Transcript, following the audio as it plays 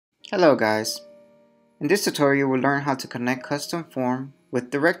Hello guys, in this tutorial we'll learn how to connect custom form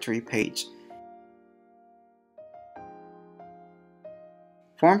with directory page.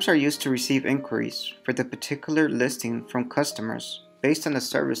 Forms are used to receive inquiries for the particular listing from customers based on the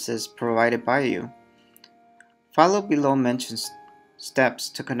services provided by you. Follow below mentioned steps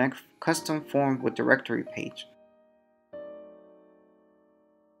to connect custom form with directory page.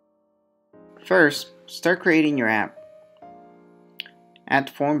 First, start creating your app. Add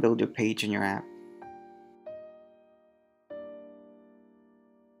form builder page in your app.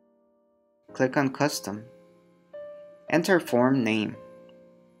 Click on Custom. Enter form name.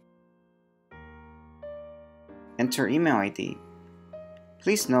 Enter email ID.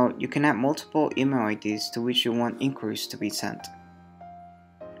 Please note you can add multiple email IDs to which you want inquiries to be sent.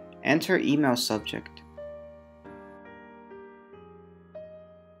 Enter email subject.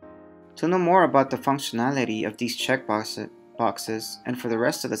 To know more about the functionality of these checkboxes and for the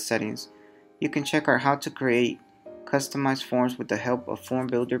rest of the settings, you can check our How to Create Customized Forms with the Help of Form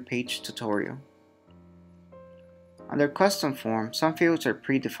Builder page tutorial. Under Custom Form, some fields are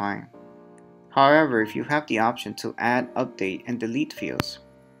predefined. However, if you have the option to add, update, and delete fields,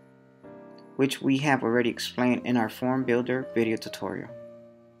 which we have already explained in our Form Builder video tutorial.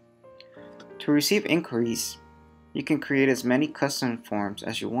 To receive inquiries, you can create as many custom forms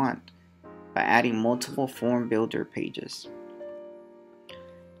as you want by adding multiple Form Builder pages.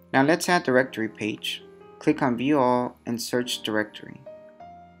 Now let's add directory page. Click on View All and search Directory.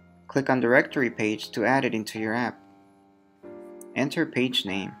 Click on Directory page to add it into your app. Enter page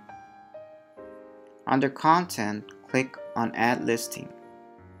name. Under Content, click on Add Listing.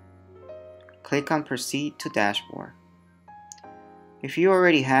 Click on Proceed to Dashboard. If you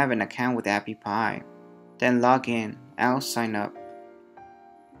already have an account with AppyPie, then log in, else sign up.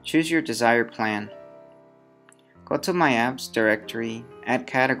 Choose your desired plan. Go to My Apps directory, add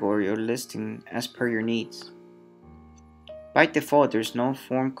category or listing as per your needs. By default, there's no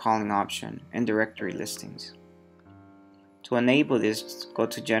form calling option in directory listings. To enable this, go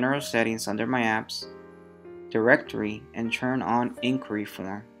to General Settings under My Apps, Directory, and turn on Inquiry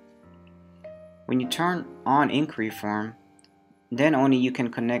Form. When you turn on Inquiry Form, then only you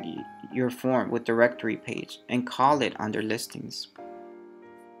can connect your form with directory page and call it under Listings.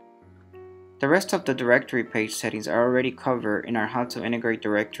 The rest of the directory page settings are already covered in our How to Integrate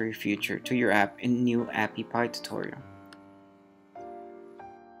Directory feature to your app in new AppyPie tutorial.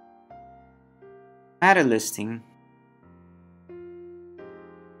 Add a listing.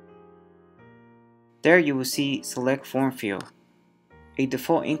 There you will see Select Form field. A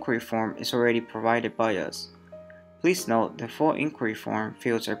default inquiry form is already provided by us. Please note default inquiry form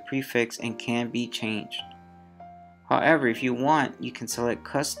fields are prefixed and can be changed. However, if you want, you can select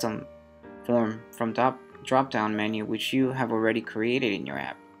Custom Form from drop-down menu which you have already created in your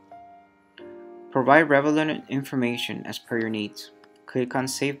app. Provide relevant information as per your needs. Click on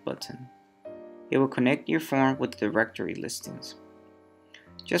Save button. It will connect your form with the directory listings.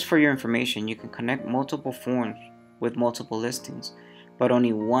 Just for your information, you can connect multiple forms with multiple listings, but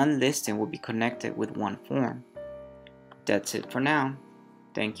only one listing will be connected with one form. That's it for now.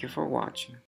 Thank you for watching.